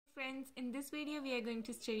friends, in this video we are going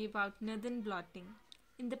to study about northern blotting.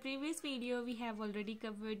 In the previous video we have already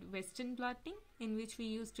covered western blotting, in which we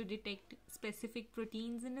used to detect specific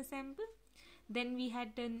proteins in a sample. Then we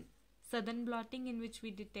had done southern blotting, in which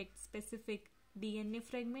we detect specific DNA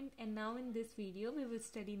fragment, and now in this video we will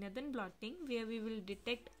study northern blotting, where we will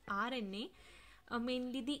detect RNA,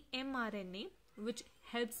 mainly the mRNA, which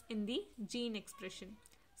helps in the gene expression.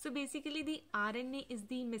 So basically the RNA is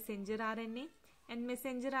the messenger RNA, and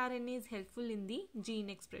messenger RNA is helpful in the gene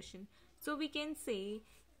expression. So we can say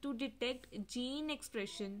to detect gene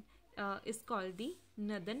expression is called the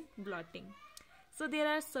northern blotting. So there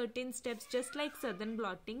are certain steps, just like southern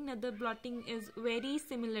blotting. Northern blotting is very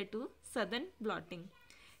similar to southern blotting.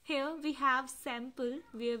 Here we have sample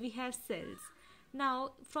where we have cells.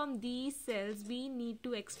 Now from these cells we need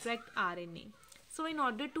to extract RNA. So in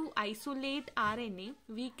order to isolate RNA,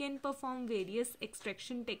 we can perform various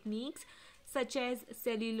extraction techniques such as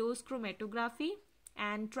cellulose chromatography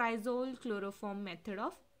and triazole chloroform method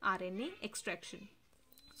of RNA extraction.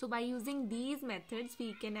 So by using these methods,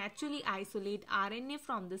 we can actually isolate RNA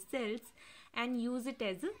from the cells and use it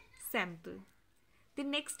as a sample. The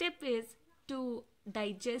next step is to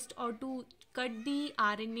digest or to cut the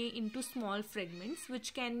RNA into small fragments,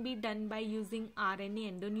 which can be done by using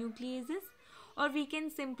RNA endonucleases, or we can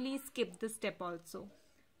simply skip the step also.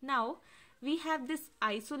 Now we have this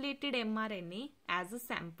isolated mRNA as a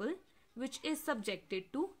sample, which is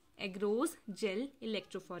subjected to agarose gel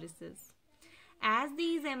electrophoresis. As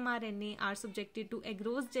these mRNA are subjected to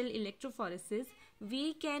agarose gel electrophoresis,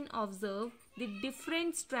 we can observe the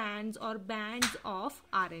different strands or bands of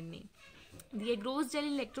RNA. The agarose gel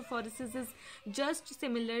electrophoresis is just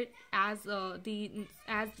similar as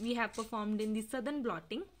we have performed in the southern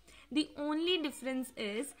blotting. The only difference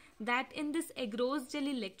is that in this agarose gel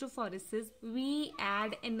electrophoresis, we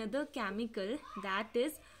add another chemical, that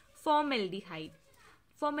is formaldehyde.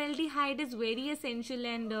 Formaldehyde is very essential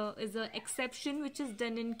and is an exception which is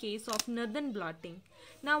done in case of northern blotting.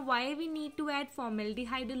 Now why we need to add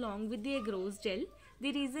formaldehyde along with the agarose gel?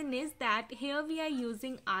 The reason is that here we are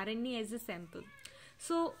using RNA as a sample.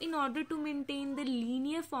 So in order to maintain the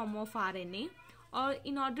linear form of RNA, or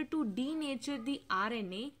in order to denature the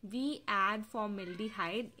RNA, we add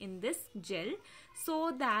formaldehyde in this gel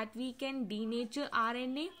so that we can denature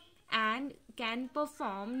RNA and can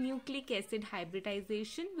perform nucleic acid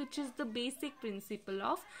hybridization, which is the basic principle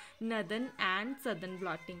of northern and southern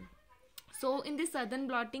blotting. So in the southern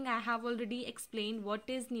blotting, I have already explained what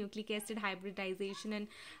is nucleic acid hybridization and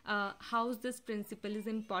how this principle is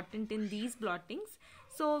important in these blottings.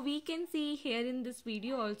 So we can see here in this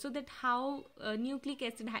video also that how nucleic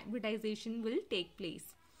acid hybridization will take place.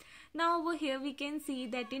 Now over here we can see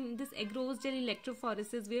that in this agarose gel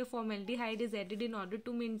electrophoresis, where formaldehyde is added in order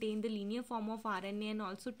to maintain the linear form of RNA and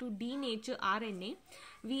also to denature RNA,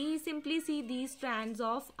 we simply see these strands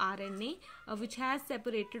of RNA which has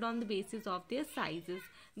separated on the basis of their sizes.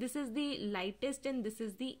 This is the lightest and this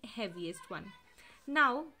is the heaviest one.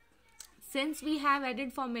 Now since we have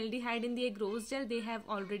added formaldehyde in the agarose gel, they have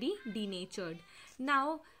already denatured.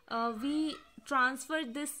 Now we transfer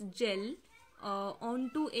this gel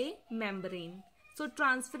onto a membrane. So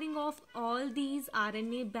transferring of all these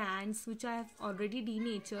RNA bands which I have already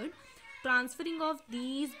denatured, transferring of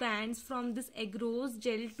these bands from this agarose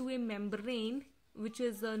gel to a membrane, which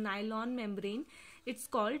is a nylon membrane, it's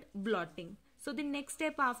called blotting. So the next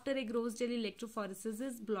step after agarose gel electrophoresis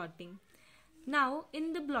is blotting. Now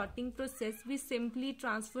in the blotting process, we simply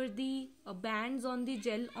transfer the bands on the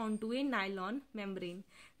gel onto a nylon membrane.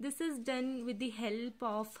 This is done with the help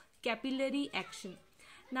of capillary action.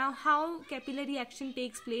 Now how capillary action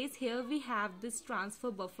takes place? Here we have this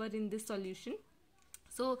transfer buffer in this solution.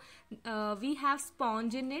 So we have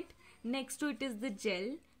sponge in it, next to it is the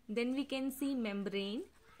gel, then we can see membrane,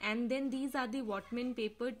 and then these are the Whatman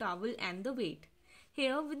paper, towel and the weight.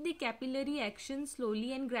 Here with the capillary action,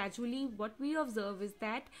 slowly and gradually what we observe is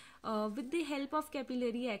that with the help of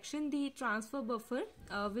capillary action, the transfer buffer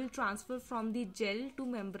will transfer from the gel to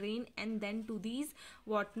membrane and then to these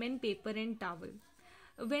Whatman paper and towel.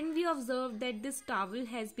 When we observe that this towel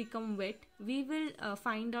has become wet, we will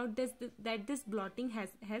find out that this blotting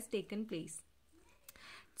has taken place.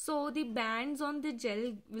 So the bands on the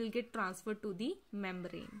gel will get transferred to the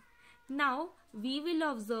membrane. Now we will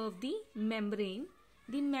observe the membrane.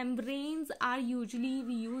 The membranes are usually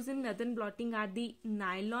we use in northern blotting are the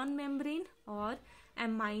nylon membrane or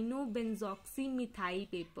amino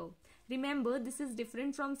benzoxymethyl paper. Remember, this is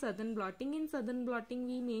different from southern blotting. In southern blotting,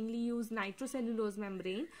 we mainly use nitrocellulose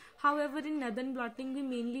membrane. However, in northern blotting, we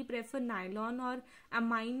mainly prefer nylon or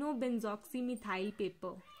amino benzoxymethyl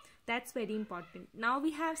paper. That's very important. Now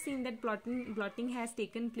we have seen that blotting has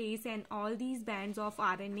taken place and all these bands of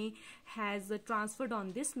RNA has transferred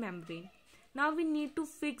on this membrane. Now we need to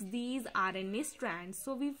fix these RNA strands.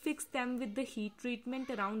 So we fix them with the heat treatment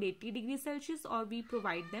around 80 degrees Celsius, or we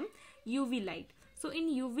provide them UV light. So in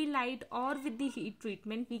UV light or with the heat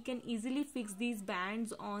treatment, we can easily fix these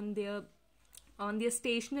bands on their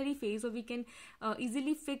stationary phase, or we can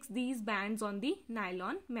easily fix these bands on the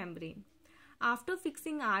nylon membrane. After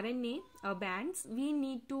fixing RNA bands, we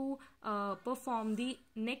need to perform the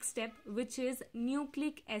next step, which is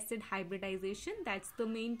nucleic acid hybridization. That's the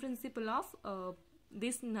main principle of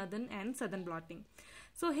this northern and southern blotting.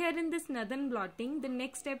 So here in this northern blotting, the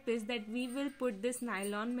next step is that we will put this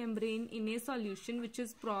nylon membrane in a solution, which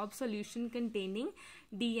is probe solution containing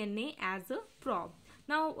DNA as a probe.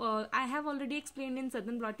 Now, I have already explained in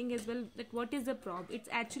southern blotting as well that what is a probe. It's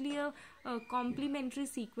actually a complementary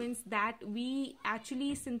sequence that we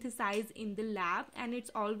actually synthesize in the lab, and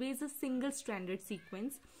it's always a single-stranded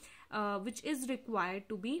sequence which is required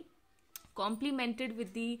to be complemented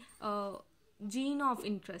with the gene of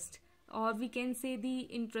interest, or we can say the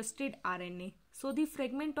interested RNA. So the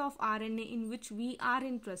fragment of RNA in which we are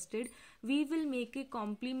interested, we will make a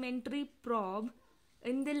complementary probe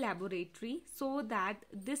in the laboratory, so that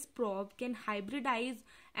this probe can hybridize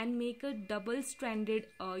and make a double-stranded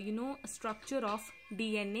structure of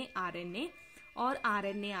DNA RNA or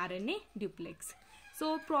RNA RNA duplex.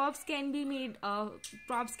 So probes can be made,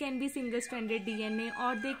 probes can be single-stranded DNA,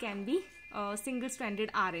 or they can be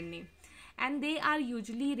single-stranded RNA, and they are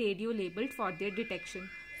usually radio labeled for their detection.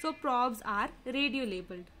 So probes are radio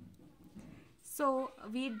labeled. So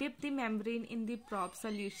we dip the membrane in the probe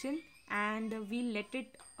solution and we let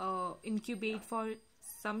it incubate for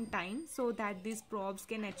some time, so that these probes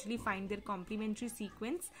can actually find their complementary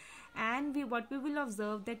sequence. And what we will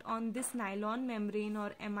observe that on this nylon membrane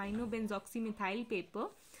or amino benzoxymethyl paper,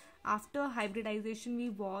 after hybridization we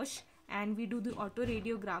wash and we do the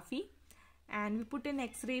autoradiography, and we put an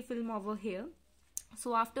X-ray film over here.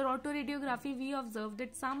 So after autoradiography, we observed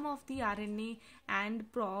that some of the RNA and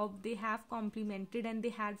probe, they have complemented and they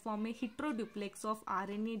had formed a heteroduplex of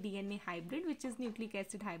RNA DNA hybrid, which is nucleic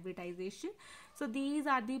acid hybridization. So these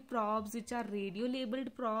are the probes which are radio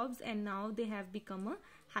labeled probes, and now they have become a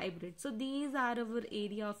hybrid. So these are our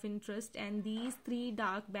area of interest, and these three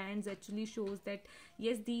dark bands actually shows that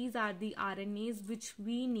yes, these are the RNAs which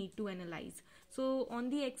we need to analyze. So on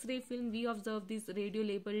the X-ray film, we observe these radio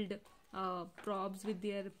labeled probes with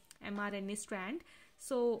their mRNA strand.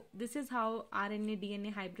 So this is how RNA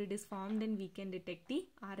DNA hybrid is formed, and we can detect the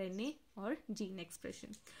RNA or gene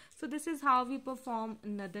expression. So this is how we perform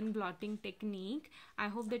northern blotting technique. I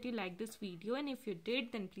hope that you liked this video, and if you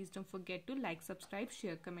did, then please don't forget to like, subscribe,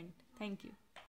 share, comment. Thank you.